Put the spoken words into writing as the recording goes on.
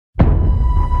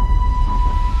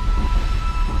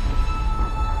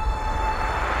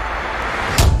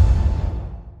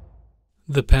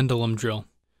The pendulum drill.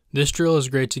 This drill is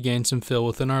great to gain some feel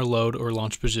within our load or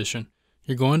launch position.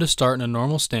 You're going to start in a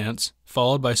normal stance,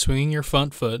 followed by swinging your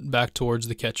front foot back towards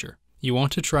the catcher. You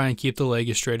want to try and keep the leg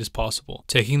as straight as possible,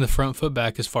 taking the front foot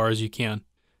back as far as you can.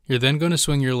 You're then going to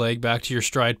swing your leg back to your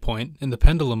stride point in the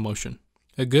pendulum motion.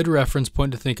 A good reference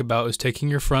point to think about is taking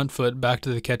your front foot back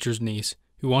to the catcher's knees.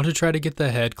 We want to try to get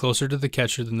the head closer to the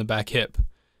catcher than the back hip.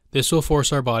 This will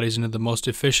force our bodies into the most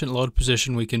efficient load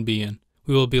position we can be in.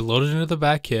 We will be loaded into the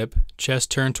back hip, chest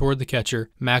turned toward the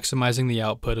catcher, maximizing the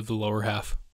output of the lower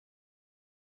half.